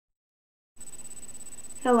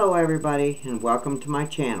Hello everybody, and welcome to my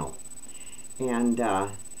channel. And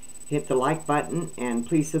hit the like button and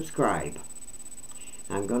please subscribe.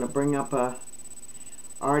 I'm going to bring up a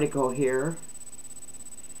article here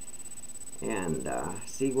and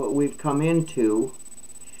see what we've come into.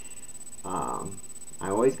 I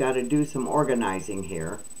always got to do some organizing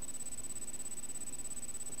here.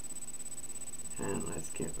 And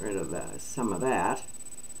let's get rid of some of that.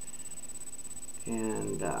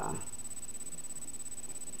 And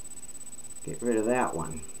get rid of that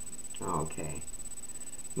one. Okay.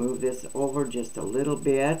 Move this over just a little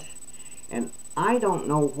bit. And I don't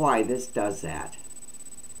know why this does that.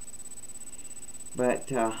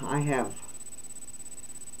 But I have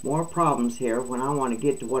more problems here when I want to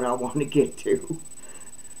get to what I want to get to.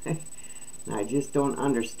 And I just don't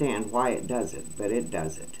understand why it does it, but it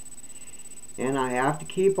does it. And I have to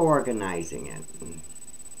keep organizing it.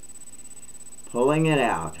 Pulling it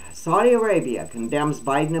out. Saudi Arabia condemns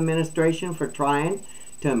Biden administration for trying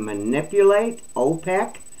to manipulate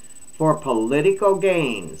OPEC for political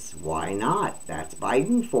gains. Why not? That's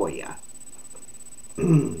Biden for you.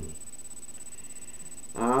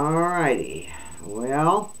 Alrighty.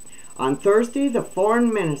 Well, on Thursday, the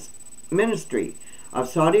Foreign Ministry of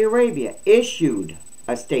Saudi Arabia issued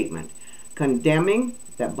a statement condemning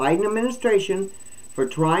the Biden administration for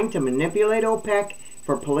trying to manipulate OPEC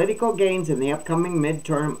for political gains in the upcoming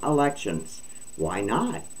midterm elections. Why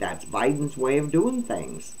not? That's Biden's way of doing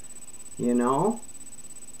things, you know.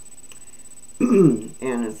 And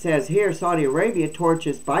it says here, Saudi Arabia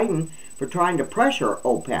torches Biden for trying to pressure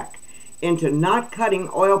OPEC into not cutting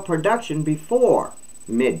oil production before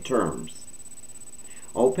midterms.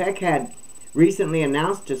 OPEC had recently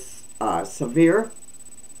announced a severe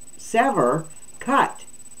cut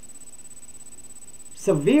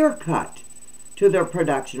to their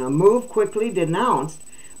production, a move quickly denounced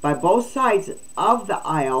by both sides of the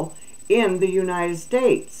aisle in the United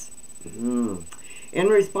States. In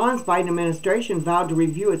response, Biden administration vowed to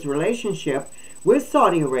review its relationship with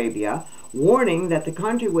Saudi Arabia, warning that the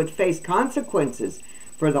country would face consequences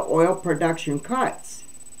for the oil production cuts.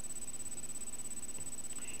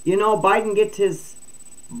 You know, Biden gets his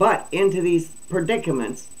butt into these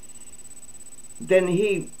predicaments, then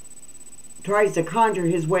he tries to conjure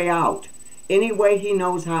his way out any way he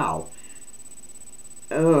knows how.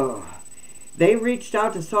 They reached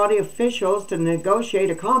out to Saudi officials to negotiate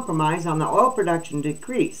a compromise on the oil production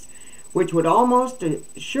decrease, which would almost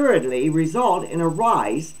assuredly result in a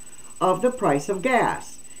rise of the price of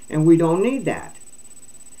gas. And we don't need that.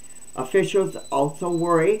 Officials also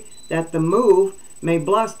worry that the move may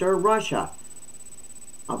bluster Russia.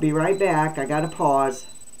 I'll be right back. I gotta pause.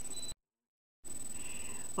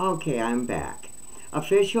 Okay, I'm back.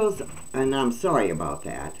 Officials, and I'm sorry about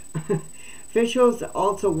that. Officials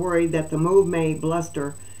also worry that the move may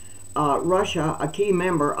bluster Russia, a key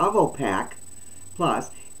member of OPEC Plus,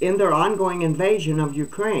 in their ongoing invasion of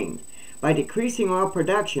Ukraine. By decreasing oil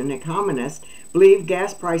production, economists believe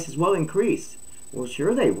gas prices will increase. Well,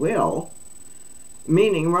 sure they will.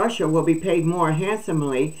 Meaning Russia will be paid more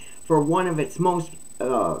handsomely for one of its most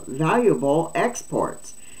valuable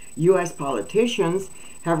exports. U.S. politicians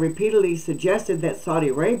have repeatedly suggested that Saudi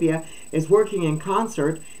Arabia is working in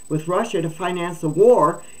concert with Russia to finance the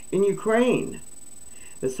war in Ukraine.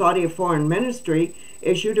 The Saudi Foreign Ministry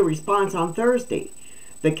issued a response on Thursday.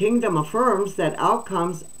 The kingdom affirms that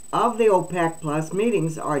outcomes of the OPEC Plus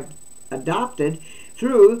meetings are adopted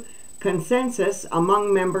through consensus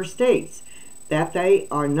among member states, that they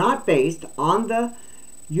are not based on the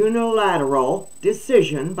unilateral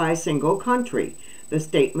decision by a single country, the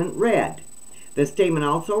statement read. The statement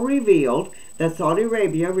also revealed that Saudi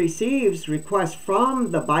Arabia receives requests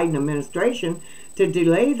from the Biden administration to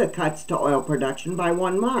delay the cuts to oil production by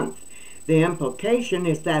 1 month. The implication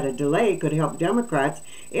is that a delay could help Democrats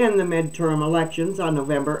in the midterm elections on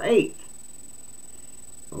November 8th.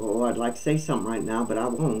 Oh, I'd like to say something right now, but I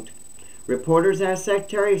won't. Reporters asked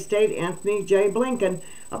Secretary of State Anthony J. Blinken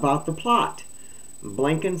about the plot.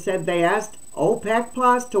 Blinken said they asked OPEC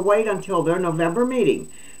Plus to wait until their November meeting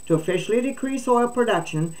to officially decrease oil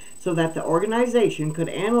production so that the organization could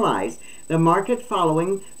analyze the market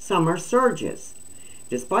following summer surges.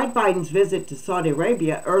 Despite Biden's visit to Saudi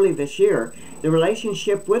Arabia early this year, the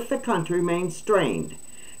relationship with the country remains strained.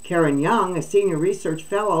 Karen Young, a senior research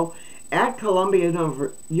fellow at Columbia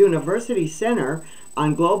University Center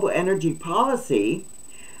on Global Energy Policy,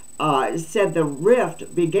 said the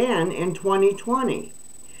rift began in 2020.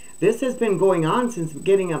 This has been going on since the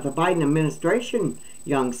beginning of the Biden administration,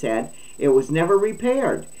 Young said. It was never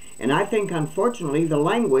repaired. And I think, unfortunately, the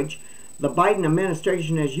language the Biden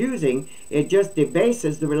administration is using. It just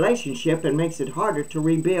debases the relationship and makes it harder to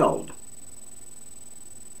rebuild.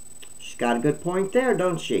 She's got a good point there,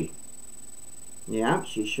 don't she? Yeah,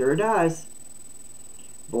 she sure does.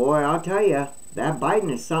 Boy, I'll tell you, that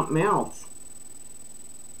Biden is something else.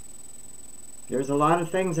 There's a lot of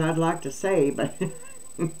things I'd like to say, but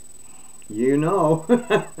you know.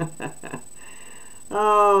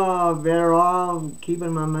 Oh, better all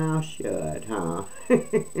keeping my mouth shut, huh?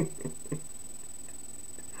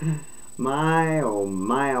 My, oh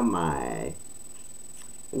my, oh my.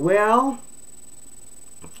 Well,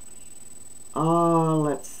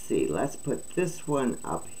 let's see. Let's put this one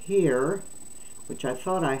up here, which I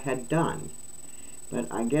thought I had done, but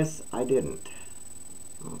I guess I didn't.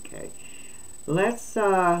 Okay. Let's,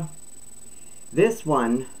 this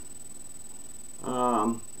one,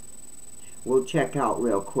 we'll check out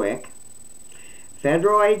real quick.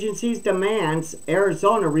 Federal agencies demands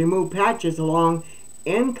Arizona remove patches along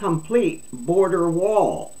incomplete border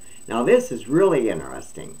wall. Now this is really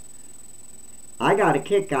interesting. I got a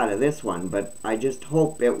kick out of this one, but I just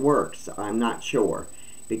hope it works. I'm not sure,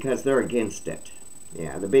 because they're against it.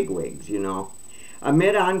 Yeah, the bigwigs, you know.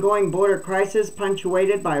 Amid ongoing border crisis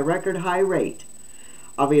punctuated by a record high rate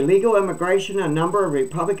of illegal immigration, a number of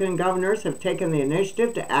Republican governors have taken the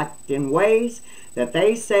initiative to act in ways that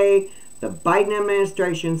they say the Biden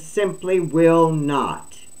administration simply will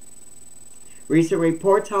not. Recent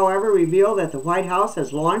reports, however, reveal that the White House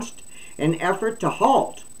has launched an effort to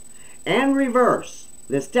halt and reverse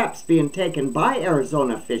the steps being taken by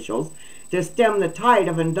Arizona officials to stem the tide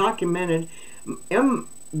of undocumented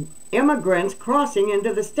immigrants crossing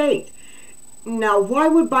into the state. Now, why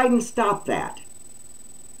would Biden stop that?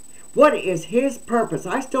 What is his purpose?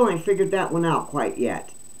 I still ain't figured that one out quite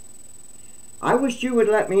yet. I wish you would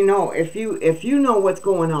let me know if you know what's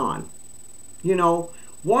going on. You know,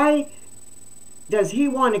 why does he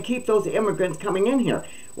want to keep those immigrants coming in here?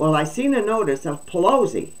 Well, I seen a notice of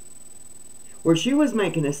Pelosi where she was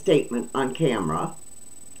making a statement on camera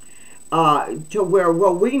to where,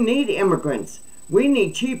 well, we need immigrants. We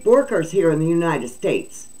need cheap workers here in the United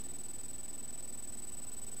States.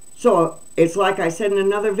 So it's like I said in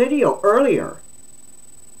another video earlier.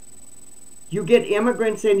 You get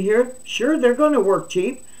immigrants in here, sure, they're going to work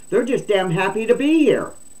cheap. They're just damn happy to be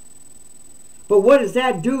here. But what does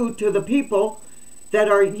that do to the people that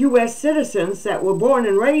are U.S. citizens that were born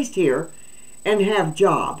and raised here and have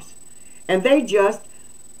jobs? And they just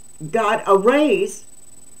got a raise,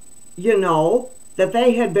 you know, that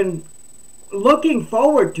they had been looking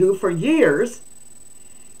forward to for years.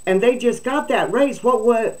 And they just got that raise. What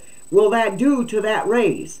will that do to that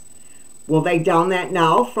raise? Will they down that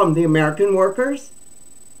now from the American workers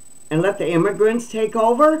and let the immigrants take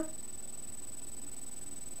over?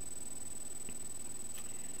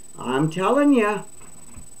 I'm telling you,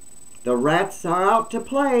 the rats are out to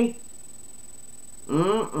play. Boy,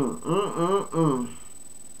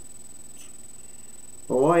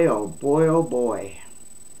 oh boy, oh boy.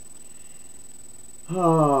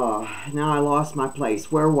 Oh, now I lost my place.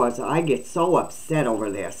 Where was I? I get so upset over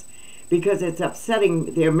this because it's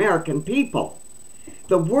upsetting the American people,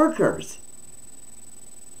 the workers.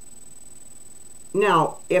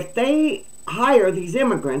 Now, if they hire these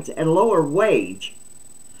immigrants at a lower wage,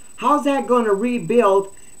 how's that going to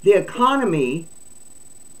rebuild the economy?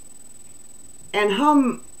 And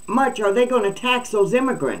how much are they going to tax those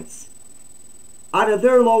immigrants out of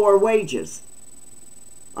their lower wages?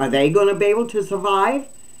 Are they going to be able to survive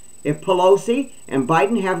if Pelosi and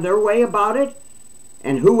Biden have their way about it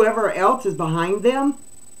and whoever else is behind them?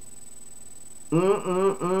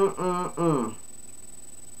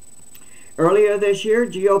 Earlier this year,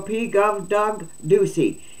 GOP Gov. Doug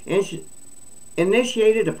Ducey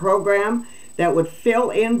initiated a program that would fill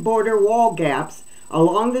in border wall gaps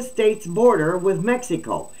along the state's border with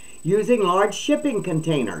Mexico using large shipping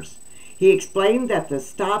containers. He explained that the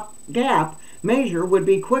stopgap measure would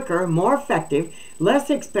be quicker, more effective, less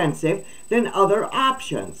expensive than other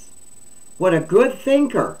options. What a good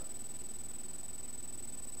thinker.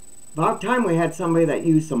 About time we had somebody that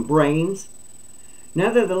used some brains.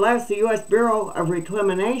 Nevertheless, the U.S. Bureau of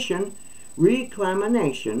Reclamation,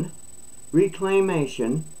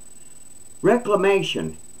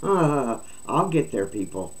 I'll get there,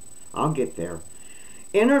 people. I'll get there.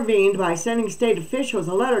 Intervened by sending state officials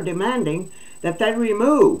a letter demanding that they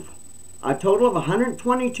remove a total of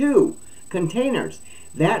 122 containers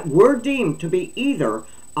that were deemed to be either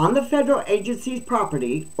on the federal agency's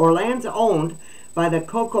property or lands owned by the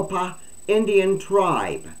Cocopa Indian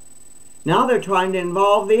tribe. Now they're trying to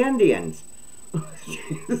involve the Indians.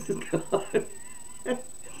 Jesus God.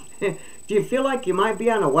 Do you feel like you might be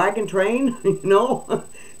on a wagon train?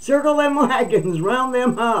 Circle them wagons, round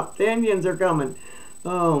them up. The Indians are coming.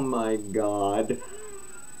 Oh my God.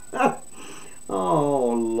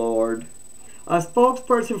 Oh Lord. A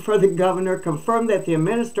spokesperson for the governor confirmed that the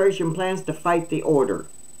administration plans to fight the order,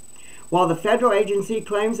 while the federal agency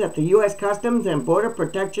claims that the U.S. Customs and Border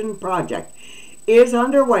Protection Project is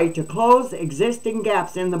underway to close existing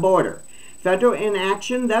gaps in the border. Federal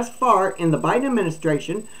inaction thus far in the Biden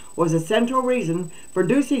administration was a central reason for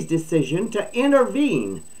Ducey's decision to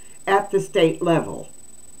intervene at the state level.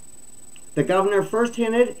 The governor first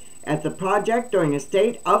hinted at the project during a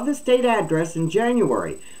State of the State address in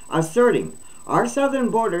January, asserting, "Our southern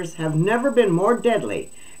borders have never been more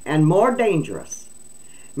deadly and more dangerous."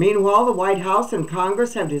 Meanwhile, the White House and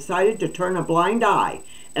Congress have decided to turn a blind eye,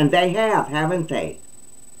 and they have, haven't they?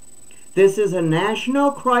 This is a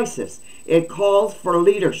national crisis. It calls for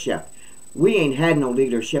leadership. We ain't had no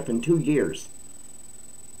leadership in 2 years.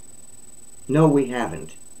 No, we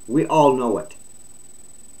haven't. We all know it.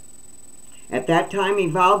 At that time, he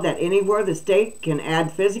vowed that anywhere the state can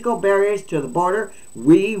add physical barriers to the border,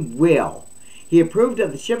 we will. He approved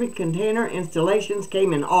of the shipping container installations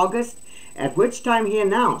came in August, at which time he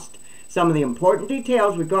announced some of the important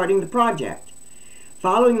details regarding the project.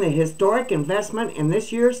 Following the historic investment in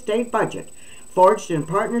this year's state budget, forged in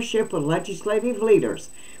partnership with legislative leaders,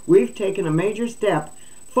 we've taken a major step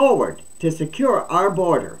forward to secure our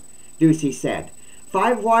border, Ducey said.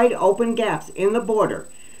 5 wide open gaps in the border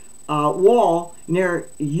wall near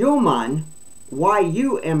Yuman,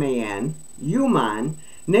 Y-U-M-A-N, Yuman,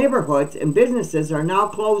 neighborhoods and businesses are now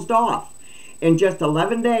closed off in just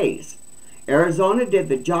 11 days. Arizona did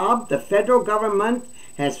the job the federal government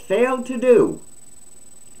has failed to do.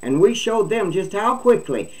 And we showed them just how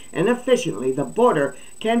quickly and efficiently the border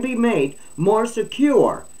can be made more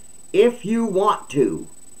secure if you want to.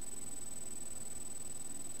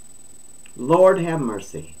 Lord have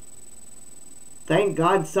mercy. Thank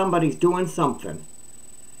God somebody's doing something.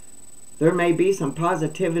 There may be some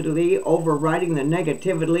positivity overriding the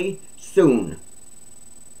negativity soon.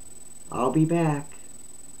 I'll be back.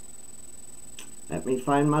 Let me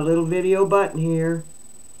find my little video button here.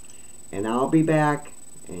 And I'll be back.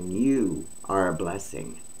 And you are a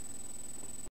blessing.